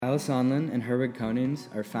Kyle Sonlin and Herwig Konings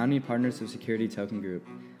are founding partners of Security Token Group.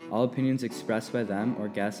 All opinions expressed by them or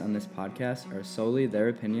guests on this podcast are solely their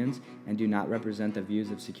opinions and do not represent the views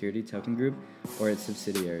of Security Token Group or its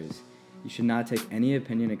subsidiaries. You should not take any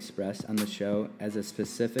opinion expressed on the show as a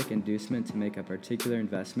specific inducement to make a particular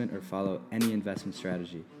investment or follow any investment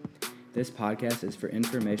strategy. This podcast is for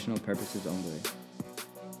informational purposes only.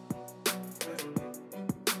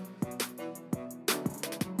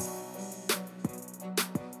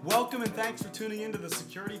 Welcome and thanks for tuning into the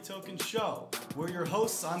Security Token Show. We're your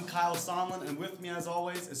hosts. I'm Kyle Sonlin, and with me as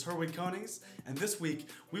always is Herwig Konings. And this week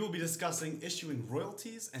we will be discussing issuing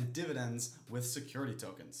royalties and dividends with security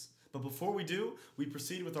tokens. But before we do, we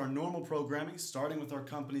proceed with our normal programming, starting with our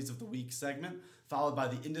Companies of the Week segment, followed by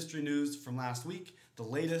the industry news from last week, the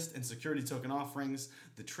latest in security token offerings,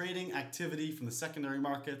 the trading activity from the secondary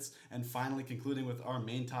markets, and finally concluding with our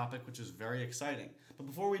main topic, which is very exciting. But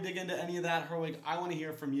before we dig into any of that, Herwig, I want to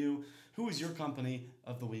hear from you. Who is your Company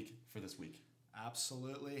of the Week for this week?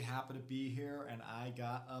 Absolutely happy to be here, and I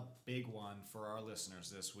got a big one for our listeners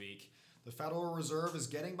this week. The Federal Reserve is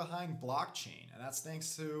getting behind blockchain, and that's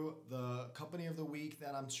thanks to the Company of the Week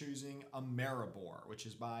that I'm choosing, Ameribor, which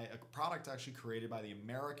is by a product actually created by the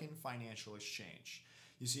American Financial Exchange.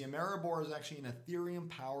 You see, Ameribor is actually an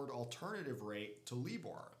Ethereum-powered alternative rate to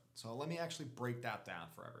Libor. So let me actually break that down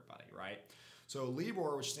for everybody, right? So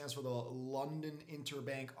Libor, which stands for the London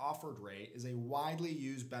Interbank Offered Rate, is a widely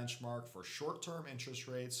used benchmark for short-term interest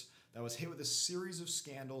rates that was hit with a series of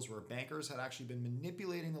scandals where bankers had actually been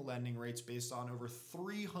manipulating the lending rates based on over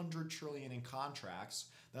 $300 trillion in contracts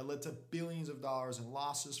that led to billions of dollars in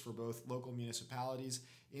losses for both local municipalities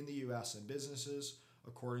in the US and businesses,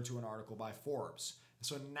 according to an article by Forbes. And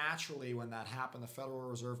so naturally, when that happened, the Federal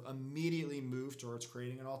Reserve immediately moved towards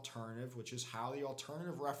creating an alternative, which is how the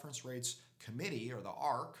Alternative Reference Rates Committee, or the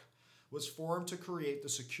ARC, was formed to create the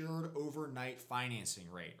Secured Overnight Financing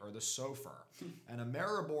Rate, or the SOFR. And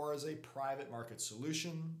Ameribor is a private market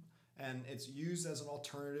solution, and it's used as an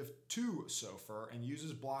alternative to SOFR and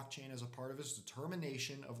uses blockchain as a part of its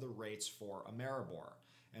determination of the rates for Ameribor.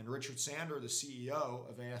 And Richard Sander, the CEO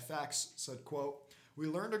of AFX, said, quote, "We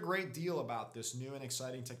learned a great deal about this new and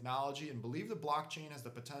exciting technology and believe the blockchain has the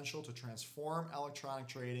potential to transform electronic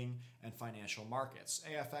trading and financial markets.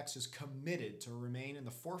 AFX is committed to remain in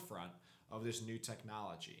the forefront of this new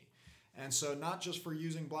technology." And so not just for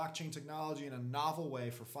using blockchain technology in a novel way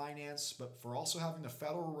for finance, but for also having the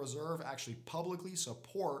Federal Reserve actually publicly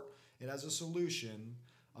support it as a solution,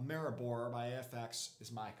 Ameribor by AFX is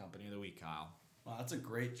my Company of the Week, Kyle. Well, that's a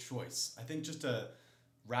great choice. I think just to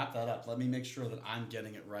wrap that up, let me make sure that I'm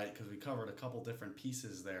getting it right because we covered a couple different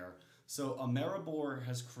pieces there. So Ameribor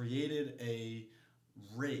has created a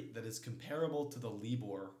rate that is comparable to the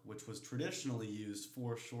Libor, which was traditionally used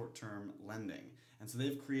for short-term lending. And so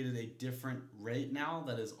they've created a different rate now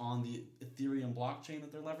that is on the Ethereum blockchain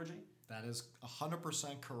that they're leveraging. That is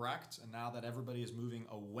 100% correct. And now that everybody is moving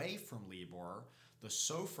away from Libor, the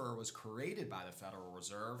SOFR was created by the Federal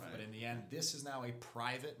Reserve, Right. but in the end, this is now a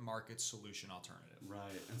private market solution alternative.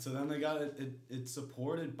 Right. And so then they got it's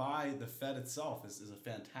supported by the Fed itself is a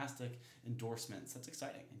fantastic endorsement. So that's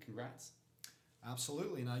exciting, and congrats.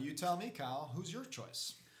 Absolutely. Now you tell me, Kyle, who's your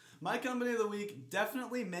choice? My Company of the Week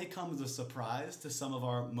definitely may come as a surprise to some of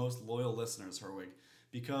our most loyal listeners, Herwig,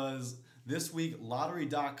 because this week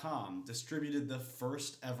Lottery.com distributed the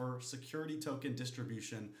first ever security token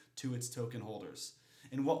distribution to its token holders.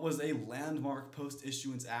 In what was a landmark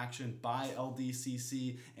post-issuance action by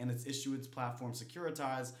LDCC and its issuance platform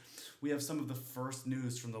Securitize, we have some of the first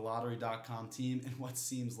news from the Lottery.com team in what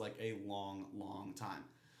seems like a long, long time.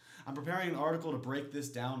 I'm preparing an article to break this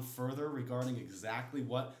down further regarding exactly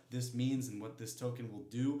what this means and what this token will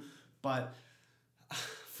do, but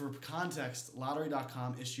for context,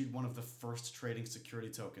 Lottery.com issued one of the first trading security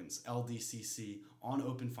tokens, LDCC, on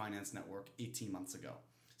Open Finance Network 18 months ago.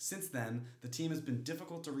 Since then, the team has been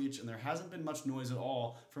difficult to reach and there hasn't been much noise at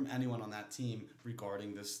all from anyone on that team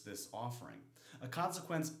regarding this offering. A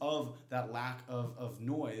consequence of that lack of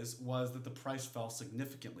noise was that the price fell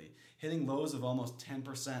significantly, hitting lows of almost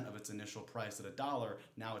 10% of its initial price at $1.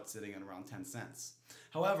 Now it's sitting at around 10 cents.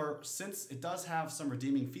 However, since it does have some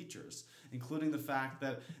redeeming features, including the fact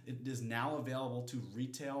that it is now available to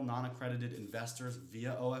retail non-accredited investors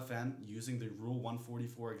via OFN using the Rule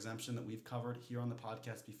 144 exemption that we've covered here on the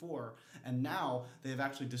podcast before, and now they have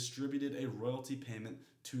actually distributed a royalty payment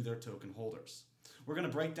to their token holders. We're going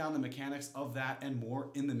to break down the mechanics of that and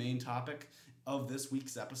more in the main topic of this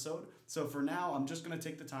week's episode. So for now, I'm just going to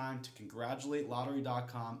take the time to congratulate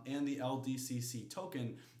Lottery.com and the LDCC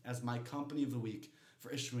token as my Company of the Week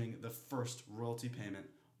for issuing the first royalty payment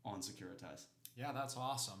on Securitize. Yeah, that's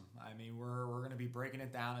awesome. I mean, we're going to be breaking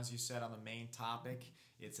it down, as you said, on the main topic.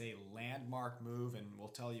 It's a landmark move, and we'll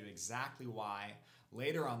tell you exactly why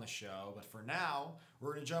later on the show. But for now,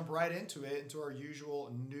 we're going to jump right into it, into our usual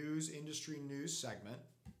industry news segment.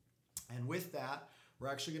 And with that, we're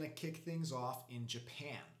actually going to kick things off in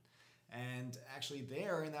Japan. And actually,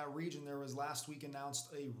 there in that region, there was last week announced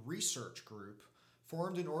a research group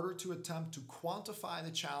formed in order to attempt to quantify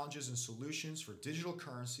the challenges and solutions for digital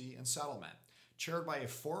currency and settlement. Chaired by a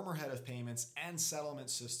former head of payments and settlement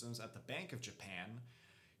systems at the Bank of Japan,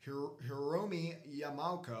 Hiromi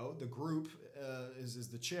Yamaoka, the group is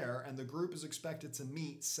the chair, and the group is expected to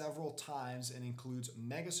meet several times and includes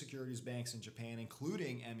mega securities banks in Japan,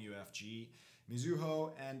 including MUFG,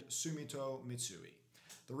 Mizuho, and Sumitomo Mitsui.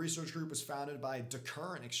 The research group was founded by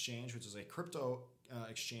Decurrent Exchange, which is a crypto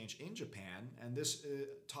exchange in Japan, and this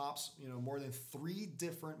tops more than 3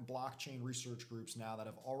 different blockchain research groups now that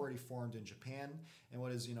have already formed in Japan. And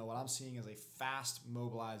what I'm seeing is a fast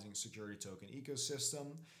mobilizing security token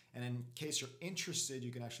ecosystem. And in case you're interested,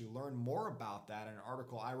 you can actually learn more about that in an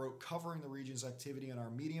article I wrote covering the region's activity on our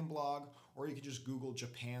Medium blog, or you can just Google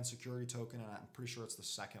Japan security token, and I'm pretty sure it's the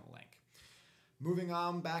second link. Moving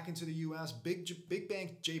on back into the U.S., big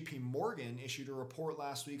bank JP Morgan issued a report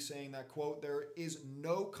last week saying that, quote, there is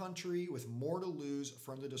no country with more to lose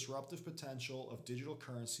from the disruptive potential of digital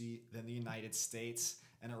currency than the United States,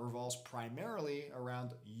 and it revolves primarily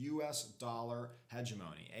around U.S. dollar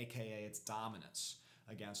hegemony, aka its dominance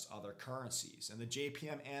against other currencies. And the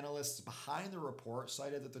JPM analysts behind the report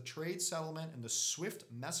cited that the trade settlement and the SWIFT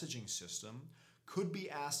messaging system could be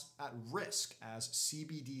at risk as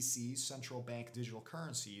CBDCs, central bank digital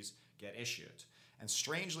currencies, get issued. And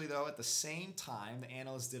strangely, though, at the same time, the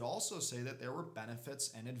analysts did also say that there were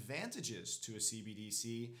benefits and advantages to a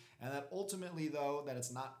CBDC, and that ultimately, though, that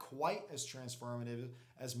it's not quite as transformative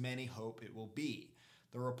as many hope it will be.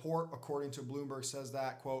 The report, according to Bloomberg, says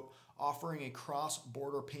that, quote, offering a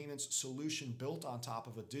cross-border payments solution built on top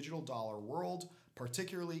of a digital dollar world,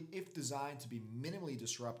 particularly if designed to be minimally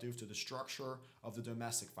disruptive to the structure of the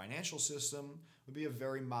domestic financial system, would be a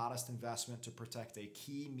very modest investment to protect a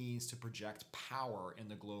key means to project power in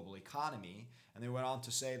the global economy. And they went on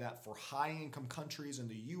to say that for high-income countries in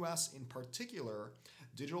the U.S. in particular,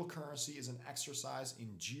 digital currency is an exercise in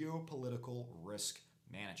geopolitical risk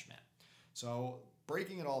management. So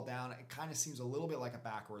breaking it all down, it kind of seems a little bit like a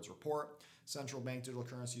backwards report. Central bank digital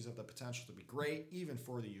currencies have the potential to be great, even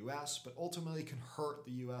for the US, but ultimately can hurt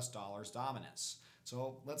the US dollar's dominance.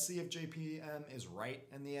 So let's see if JPM is right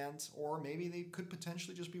in the end, or maybe they could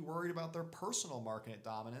potentially just be worried about their personal market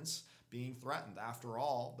dominance being threatened. After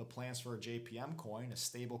all, the plans for a JPM coin, a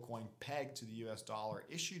stable coin pegged to the US dollar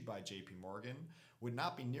issued by JP Morgan, would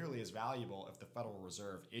not be nearly as valuable if the Federal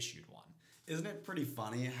Reserve issued one. Isn't it pretty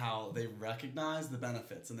funny how they recognize the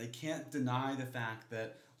benefits and they can't deny the fact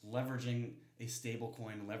that leveraging a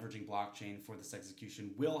stablecoin, leveraging blockchain for this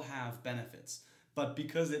execution will have benefits? But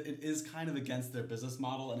because it is kind of against their business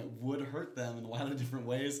model and it would hurt them in a lot of different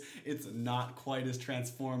ways, it's not quite as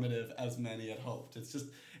transformative as many had hoped.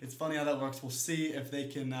 It's funny how that works. We'll see if they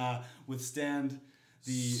can withstand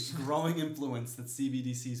the growing influence that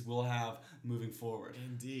CBDCs will have moving forward.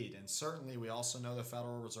 Indeed, and certainly we also know the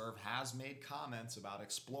Federal Reserve has made comments about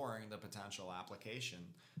exploring the potential application,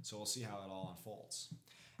 so we'll see how it all unfolds.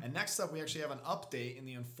 And next up, we actually have an update in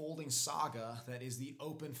the unfolding saga that is the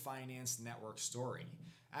Open Finance Network story.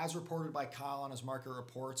 As reported by Kyle on his market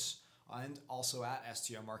reports, and also at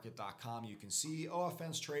strmarket.com, you can see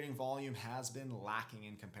OFN's trading volume has been lacking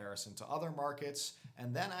in comparison to other markets.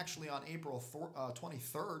 And then actually on April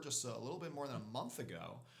 23rd, just a little bit more than a month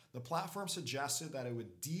ago, the platform suggested that it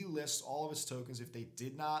would delist all of its tokens if they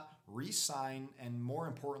did not re-sign and, more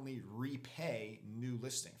importantly, repay new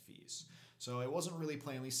listing fees. So it wasn't really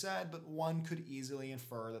plainly said, but one could easily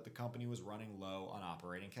infer that the company was running low on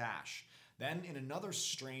operating cash. Then, in another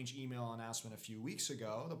strange email announcement a few weeks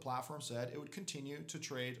ago, the platform said it would continue to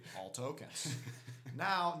trade all tokens.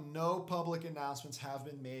 Now, no public announcements have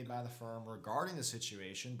been made by the firm regarding the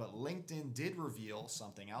situation, but LinkedIn did reveal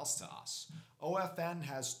something else to us. OFN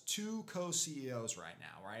has 2 co-CEOs right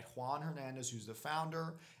now, right? Juan Hernandez, who's the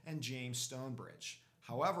founder, and James Stonebridge.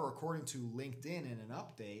 However, according to LinkedIn in an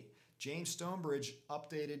update, James Stonebridge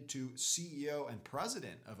updated to CEO and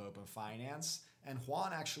president of Open Finance, and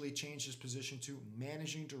Juan actually changed his position to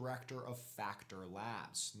managing director of Factor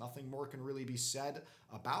Labs. Nothing more can really be said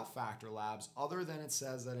about Factor Labs other than it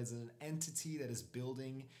says that it's an entity that is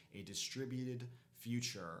building a distributed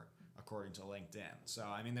future, according to LinkedIn. So,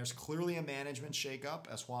 I mean, there's clearly a management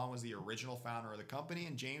shakeup, as Juan was the original founder of the company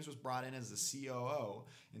and James was brought in as the COO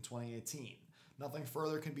in 2018. Nothing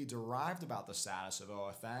further can be derived about the status of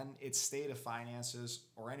OFN, its state of finances,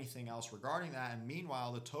 or anything else regarding that, and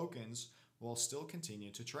meanwhile, the tokens will still continue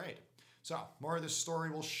to trade. So, more of this story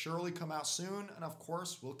will surely come out soon, and of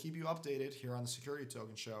course, we'll keep you updated here on the Security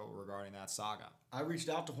Token Show regarding that saga. I reached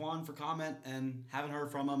out to Juan for comment and haven't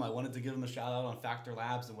heard from him. I wanted to give him a shout out on Factor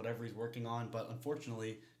Labs and whatever he's working on, but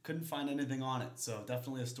unfortunately couldn't find anything on it. So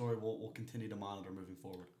definitely a story we'll continue to monitor moving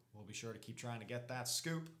forward. We'll be sure to keep trying to get that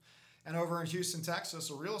scoop. And over in Houston, Texas,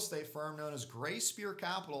 a real estate firm known as Gray Spear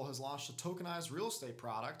Capital has launched a tokenized real estate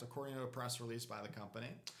product, according to a press release by the company.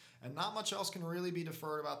 And not much else can really be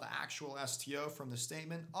deferred about the actual STO from the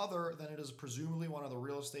statement, other than it is presumably one of the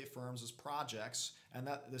real estate firm's projects, and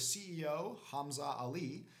that the CEO, Hamza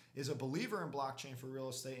Ali, is a believer in blockchain for real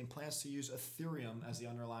estate and plans to use Ethereum as the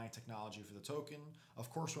underlying technology for the token.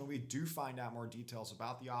 Of course, when we do find out more details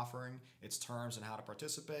about the offering, its terms, and how to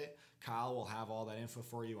participate, Kyle will have all that info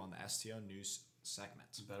for you on the STO News segment.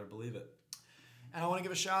 You better believe it. And I want to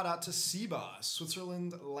give a shout out to SEBA,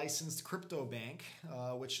 Switzerland licensed crypto bank,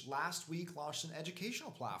 which last week launched an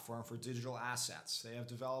educational platform for digital assets. They have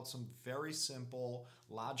developed some very simple,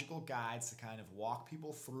 logical guides to kind of walk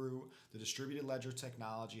people through the distributed ledger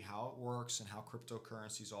technology, how it works, and how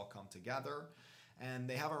cryptocurrencies all come together. And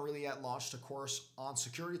they haven't really yet launched a course on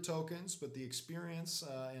security tokens, but the experience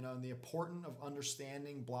and the importance of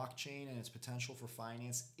understanding blockchain and its potential for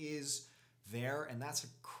finance is there, and that's a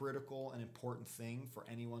critical and important thing for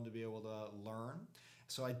anyone to be able to learn.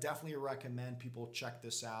 So I definitely recommend people check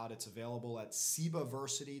this out. It's available at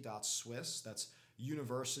sebaversity.swiss. That's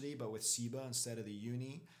university, but with SEBA instead of the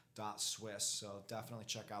uni.swiss. So definitely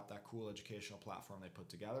check out that cool educational platform they put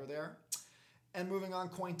together there. And moving on,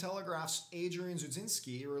 Cointelegraph's Adrian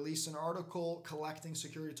Zudzinski released an article collecting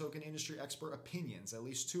security token industry expert opinions, at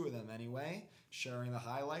least 2 of them anyway, sharing the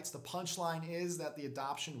highlights. The punchline is that the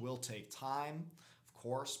adoption will take time, of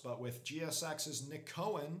course, but with GSX's Nick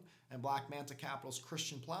Cohen and Black Manta Capital's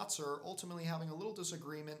Christian Platzer ultimately having a little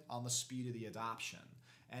disagreement on the speed of the adoption.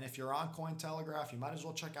 And if you're on Cointelegraph, you might as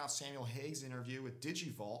well check out Samuel Haig's interview with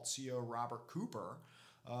DigiVault CEO Robert Cooper,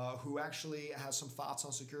 who actually has some thoughts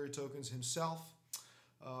on security tokens himself.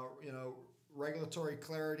 Regulatory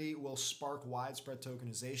clarity will spark widespread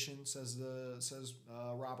tokenization, says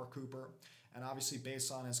Robert Cooper. And obviously,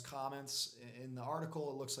 based on his comments in the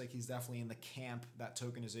article, it looks like he's definitely in the camp that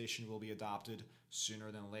tokenization will be adopted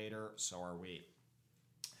sooner than later. So are we.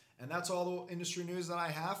 And that's all the industry news that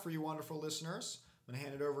I have for you wonderful listeners. I'm going to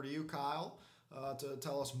hand it over to you, Kyle, to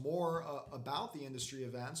tell us more about the industry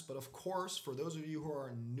events. But of course, for those of you who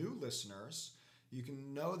are new listeners, you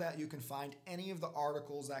can know that you can find any of the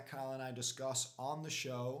articles that Kyle and I discuss on the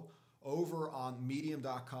show over on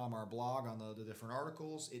medium.com, our blog, on the different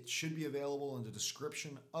articles. It should be available in the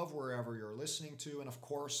description of wherever you're listening to. And of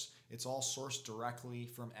course, it's all sourced directly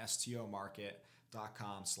from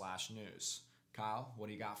stomarket.com/news. Kyle, what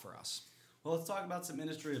do you got for us? Well, let's talk about some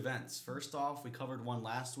industry events. First off, we covered one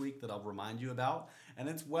last week that I'll remind you about, and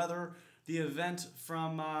it's whether the event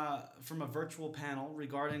from a virtual panel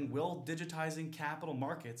regarding will digitizing capital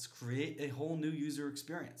markets create a whole new user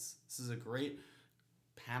experience. This is a great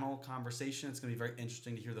panel conversation. It's going to be very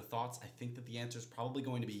interesting to hear the thoughts. I think that the answer is probably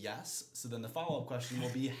going to be yes. So then the follow-up question will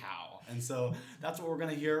be how. And so that's what we're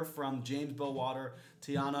going to hear from James Bowater,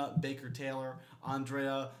 Tiana Baker-Taylor,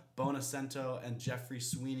 Andrea Bonacento, and Jeffrey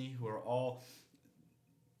Sweeney, who are all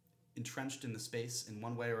entrenched in the space in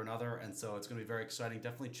one way or another. And so it's going to be very exciting.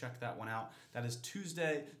 Definitely check that one out. That is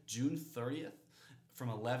Tuesday, June 30th. From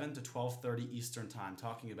 11 to 12:30 Eastern Time,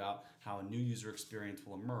 talking about how a new user experience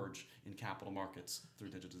will emerge in capital markets through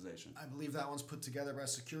digitization. I believe that one's put together by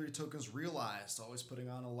Security Tokens Realized, always putting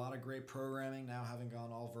on a lot of great programming. Now having gone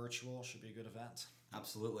all virtual, should be a good event.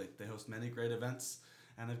 Absolutely. They host many great events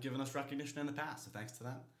and have given us recognition in the past, so thanks to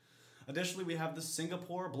them. Additionally, we have the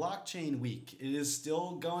Singapore Blockchain Week. It is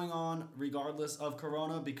still going on regardless of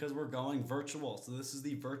Corona because we're going virtual. So this is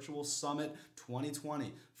the Virtual Summit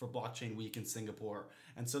 2020 for Blockchain Week in Singapore.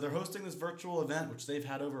 And so they're hosting this virtual event, which they've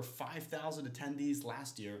had over 5,000 attendees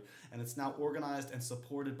last year, and it's now organized and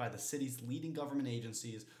supported by the city's leading government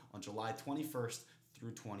agencies on July 21st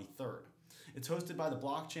through 23rd. It's hosted by the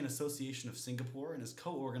Blockchain Association of Singapore and is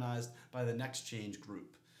co-organized by the Next Change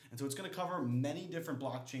Group. And so it's going to cover many different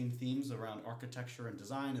blockchain themes around architecture and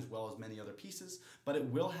design, as well as many other pieces, but it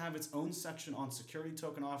will have its own section on security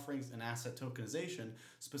token offerings and asset tokenization,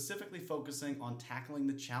 specifically focusing on tackling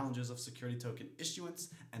the challenges of security token issuance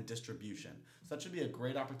and distribution. So So that should be a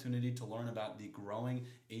great opportunity to learn about the growing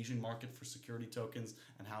Asian market for security tokens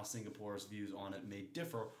and how Singapore's views on it may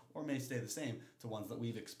differ or may stay the same to ones that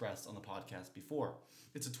we've expressed on the podcast before.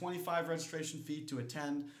 It's a $25 registration fee to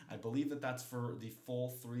attend. I believe that that's for the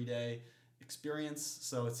full 3-day experience.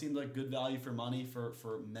 So it seems like good value for money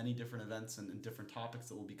for many different events and different topics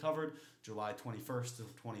that will be covered. July 21st to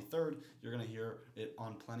 23rd. You're going to hear it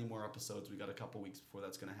on plenty more episodes. We got a couple weeks before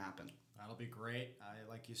that's going to happen. That'll be great.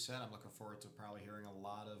 Like you said, I'm looking forward to probably hearing a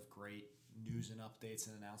lot of great news and updates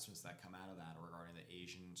and announcements that come out of that regarding the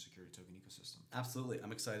Asian security token ecosystem. Absolutely.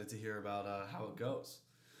 I'm excited to hear about how it goes.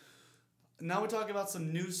 Now we talk about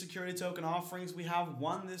some new security token offerings. We have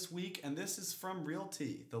one this week, and this is from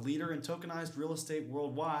Realty, the leader in tokenized real estate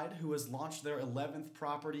worldwide, who has launched their 11th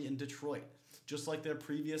property in Detroit. Just like their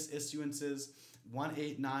previous issuances,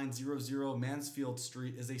 18900 Mansfield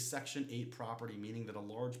Street is a Section 8 property, meaning that a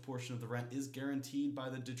large portion of the rent is guaranteed by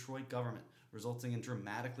the Detroit government, resulting in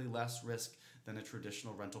dramatically less risk than a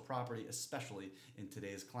traditional rental property, especially in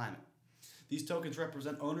today's climate. These tokens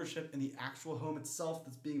represent ownership in the actual home itself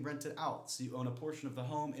that's being rented out, so you own a portion of the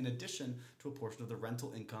home in addition to a portion of the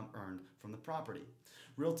rental income earned from the property.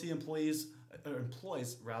 Realty employs a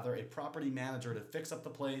property manager to fix up the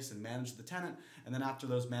place and manage the tenant, and then after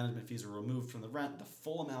those management fees are removed from the rent, the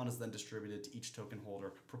full amount is then distributed to each token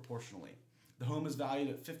holder proportionally. The home is valued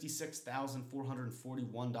at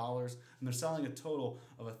 $56,441, and they're selling a total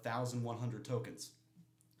of 1,100 tokens.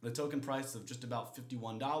 The token price of just about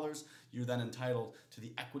 $51, you're then entitled to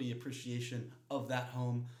the equity appreciation of that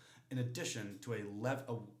home, in addition to an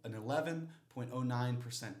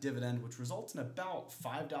 11.09% dividend, which results in about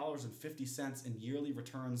 $5.50 in yearly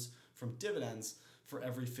returns from dividends for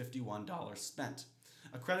every $51 spent.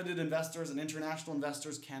 Accredited investors and international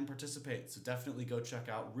investors can participate, so definitely go check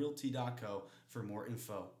out realty.co for more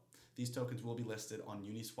info. These tokens will be listed on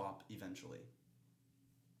Uniswap eventually.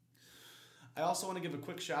 I also want to give a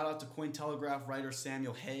quick shout out to Cointelegraph writer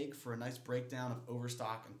Samuel Hague for a nice breakdown of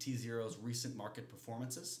Overstock and T0's recent market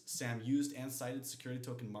performances. Sam used and cited security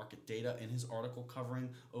token market data in his article covering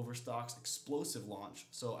Overstock's explosive launch,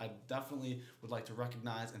 so I definitely would like to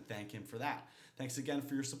recognize and thank him for that. Thanks again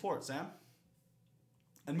for your support, Sam.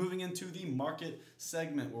 And moving into the market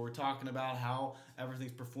segment where we're talking about how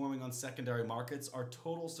everything's performing on secondary markets, our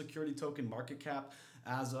total security token market cap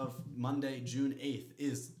as of Monday, June 8th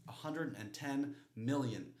is $110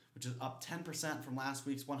 million, which is up 10% from last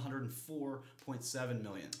week's $104.7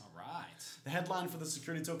 million. All right. The headline for the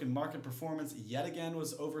security token market performance yet again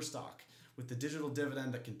was Overstock, with the digital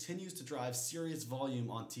dividend that continues to drive serious volume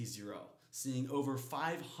on T0, seeing over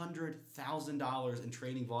 $500,000 in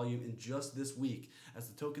trading volume in just this week as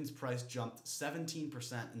the token's price jumped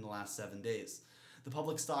 17% in the last 7 days. The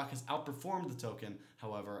public stock has outperformed the token,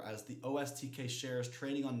 however, as the OSTK shares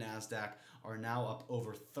trading on NASDAQ are now up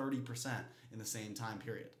over 30% in the same time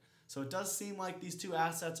period. So it does seem like these two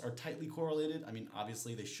assets are tightly correlated. I mean,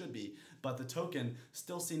 obviously they should be, but the token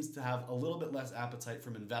still seems to have a little bit less appetite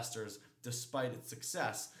from investors despite its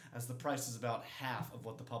success, as the price is about half of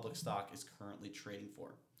what the public stock is currently trading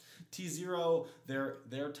for. T0,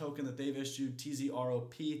 their token that they've issued,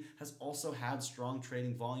 TZROP, has also had strong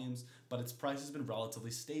trading volumes, but its price has been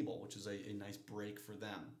relatively stable, which is a nice break for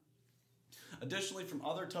them. Additionally, from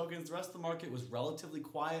other tokens, the rest of the market was relatively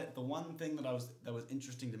quiet. The one thing that was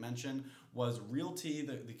interesting to mention was Realty,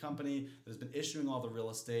 the company that has been issuing all the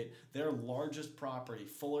real estate. Their largest property,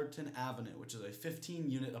 Fullerton Avenue, which is a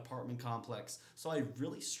 15-unit apartment complex, saw a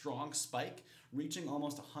really strong spike, reaching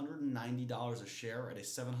almost $190 a share at a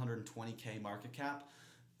 $720K market cap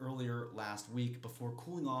earlier last week before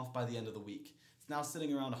cooling off by the end of the week. It's now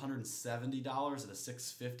sitting around $170 at a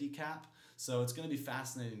 $650 cap. So it's going to be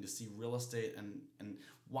fascinating to see real estate and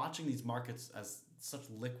watching these markets as such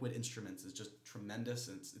liquid instruments is just tremendous,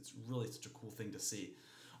 and it's really such a cool thing to see.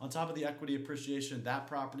 On top of the equity appreciation, that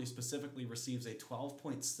property specifically receives a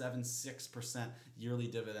 12.76% yearly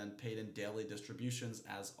dividend paid in daily distributions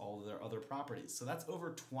as all of their other properties. So that's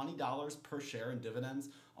over $20 per share in dividends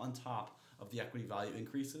on top of the equity value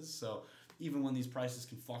increases. So even when these prices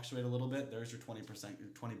can fluctuate a little bit, there's your 20%, your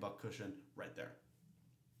 $20 cushion right there.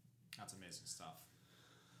 That's amazing stuff.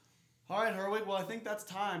 All right, Herwig. Well, I think that's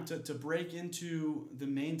time to break into the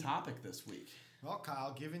main topic this week. Well,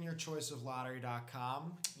 Kyle, given your choice of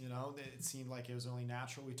lottery.com, it seemed like it was only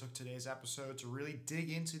natural we took today's episode to really dig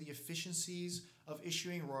into the efficiencies of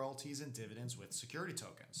issuing royalties and dividends with security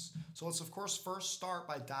tokens. So let's, of course, first start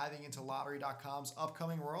by diving into lottery.com's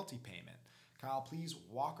upcoming royalty payment. Kyle, please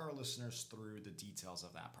walk our listeners through the details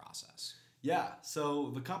of that process. Yeah, so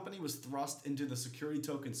the company was thrust into the security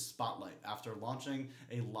token spotlight after launching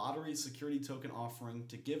a lottery security token offering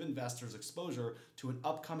to give investors exposure to an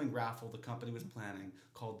upcoming raffle the company was planning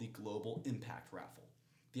called the Global Impact Raffle.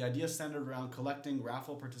 The idea centered around collecting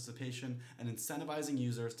raffle participation and incentivizing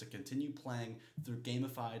users to continue playing through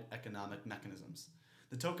gamified economic mechanisms.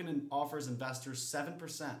 The token offers investors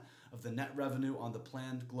 7% of the net revenue on the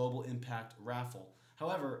planned Global Impact Raffle.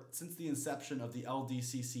 However, since the inception of the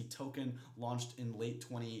LDCC token launched in late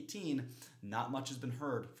 2018, not much has been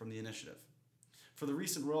heard from the initiative. For the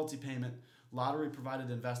recent royalty payment, Lottery provided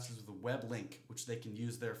investors with a web link which they can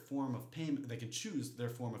use their form of payment. They can choose their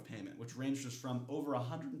form of payment, which ranges from over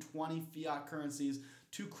 120 fiat currencies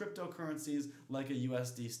to cryptocurrencies like a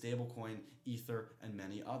USD stablecoin, Ether, and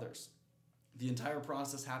many others. The entire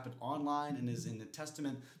process happened online and is in a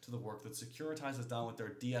testament to the work that Securitize has done with their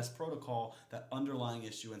DS protocol, that underlying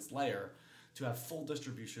issuance layer, to have full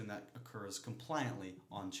distribution that occurs compliantly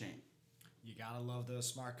on chain. You gotta love those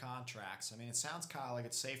smart contracts. I mean, it sounds kind of like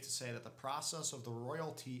it's safe to say that the process of the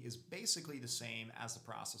royalty is basically the same as the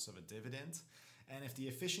process of a dividend. And if the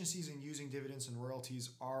efficiencies in using dividends and royalties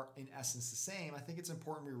are in essence the same, I think it's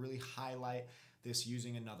important we really highlight this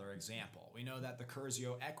using another example. We know that the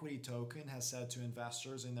Curzio equity token has said to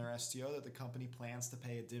investors in their STO that the company plans to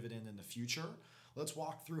pay a dividend in the future. Let's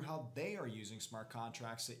walk through how they are using smart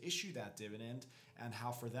contracts to issue that dividend and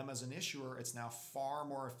how for them as an issuer, it's now far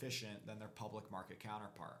more efficient than their public market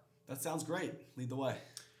counterpart. That sounds great. Lead the way.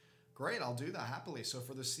 Great, I'll do that happily. So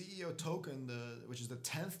for the CEO token, which is the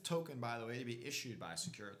 10th token, by the way, to be issued by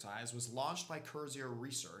Securitize, was launched by Curzio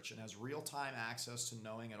Research and has real-time access to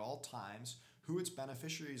knowing at all times who its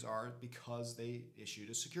beneficiaries are because they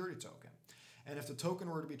issued a security token. And if the token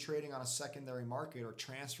were to be trading on a secondary market or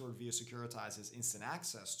transferred via Securitize's instant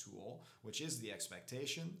access tool, which is the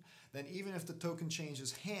expectation, then even if the token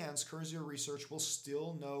changes hands, Curzio Research will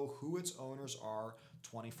still know who its owners are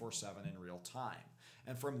 24/7 in real time.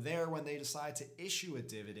 And from there, when they decide to issue a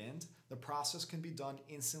dividend, the process can be done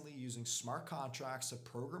instantly using smart contracts to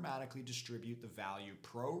programmatically distribute the value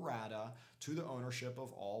pro rata to the ownership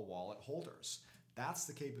of all wallet holders. That's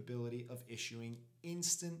the capability of issuing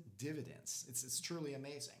instant dividends. It's truly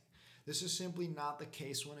amazing. This is simply not the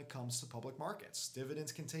case when it comes to public markets.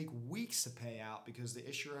 Dividends can take weeks to pay out because the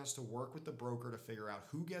issuer has to work with the broker to figure out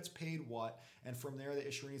who gets paid what, and from there the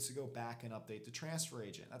issuer needs to go back and update the transfer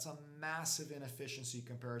agent. That's a massive inefficiency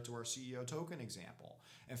compared to our CEO token example.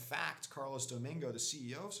 In fact, Carlos Domingo, the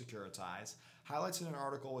CEO of Securitize, highlights in an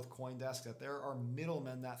article with CoinDesk that there are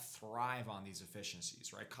middlemen that thrive on these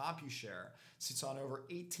efficiencies, right? CompuShare sits on over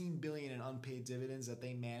 $18 billion in unpaid dividends that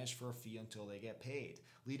they manage for a fee until they get paid,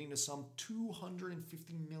 leading to some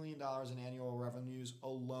 $250 million in annual revenues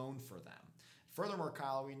alone for them. Furthermore,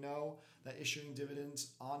 Kyle, we know that issuing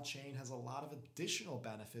dividends on-chain has a lot of additional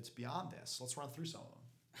benefits beyond this. Let's run through some of them.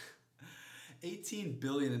 18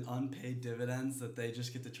 billion in unpaid dividends that they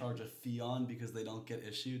just get to charge a fee on because they don't get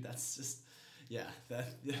issued. That's just,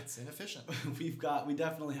 that's inefficient. We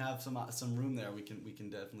definitely have some room there. We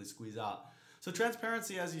can definitely squeeze out. So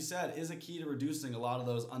transparency, as you said, is a key to reducing a lot of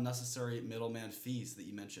those unnecessary middleman fees that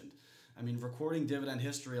you mentioned. I mean, recording dividend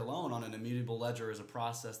history alone on an immutable ledger is a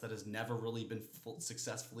process that has never really been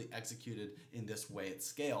successfully executed in this way at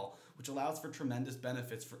scale, which allows for tremendous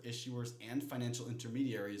benefits for issuers and financial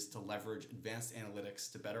intermediaries to leverage advanced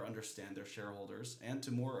analytics to better understand their shareholders and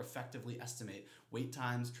to more effectively estimate wait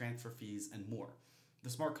times, transfer fees, and more. The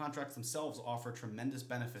smart contracts themselves offer tremendous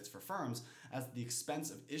benefits for firms, as the expense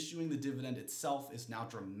of issuing the dividend itself is now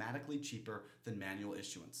dramatically cheaper than manual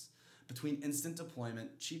issuance. Between instant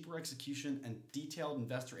deployment, cheaper execution, and detailed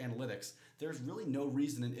investor analytics, there's really no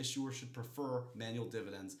reason an issuer should prefer manual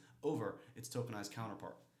dividends over its tokenized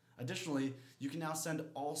counterpart. Additionally, you can now send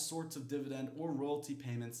all sorts of dividend or royalty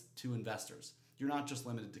payments to investors. You're not just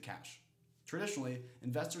limited to cash. Traditionally,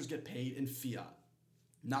 investors get paid in fiat.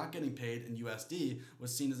 Not getting paid in USD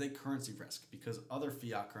was seen as a currency risk because other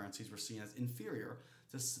fiat currencies were seen as inferior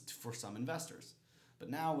for some investors.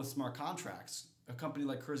 But now with smart contracts, a company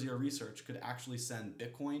like Curzio Research could actually send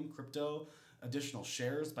Bitcoin, crypto, additional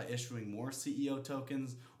shares by issuing more CEO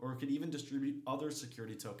tokens, or it could even distribute other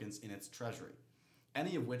security tokens in its treasury,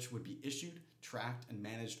 any of which would be issued, tracked, and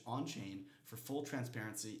managed on-chain for full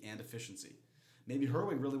transparency and efficiency. Maybe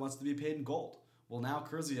Herwig really wants to be paid in gold. Well, now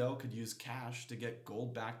Curzio could use cash to get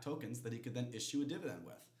gold-backed tokens that he could then issue a dividend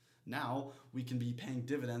with. Now we can be paying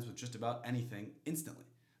dividends with just about anything instantly.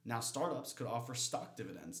 Now startups could offer stock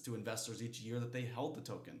dividends to investors each year that they held the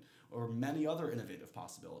token, or many other innovative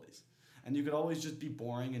possibilities. And you could always just be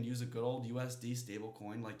boring and use a good old USD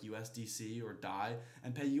stablecoin like USDC or DAI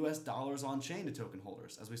and pay US dollars on chain to token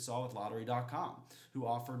holders, as we saw with Lottery.com, who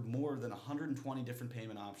offered more than 120 different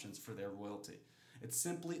payment options for their royalty. It's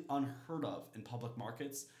simply unheard of in public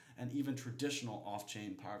markets and even traditional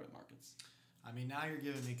off-chain private markets. I mean, now you're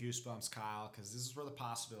giving me goosebumps, Kyle, because this is where the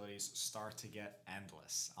possibilities start to get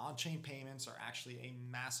endless. On-chain payments are actually a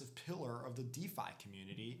massive pillar of the DeFi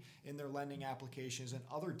community in their lending applications and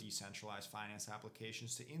other decentralized finance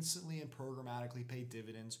applications to instantly and programmatically pay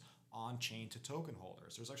dividends on-chain to token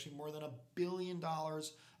holders. There's actually more than $1 billion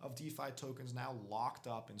of DeFi tokens now locked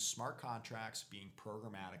up in smart contracts being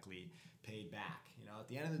programmatically paid back. At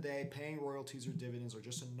the end of the day, paying royalties or dividends are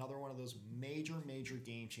just another one of those major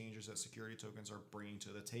game changers that security tokens are bringing to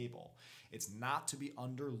the table. It's not to be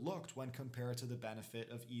underlooked when compared to the benefit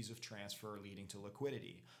of ease of transfer leading to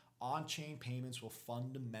liquidity. On-chain payments will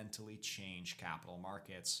fundamentally change capital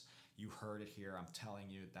markets. You heard it here. I'm telling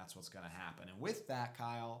you, that's what's going to happen. And with that,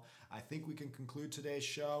 Kyle, I think we can conclude today's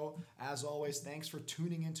show. As always, thanks for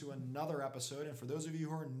tuning into another episode. And for those of you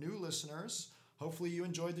who are new listeners, hopefully you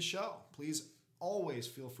enjoyed the show. Please always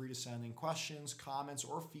feel free to send in questions, comments,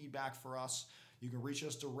 or feedback for us. You can reach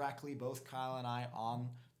us directly, both Kyle and I, on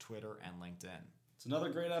Twitter and LinkedIn. It's another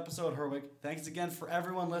great episode, Herwig. Thanks again for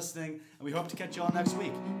everyone listening, and we hope to catch you all next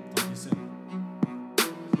week. Talk to you soon.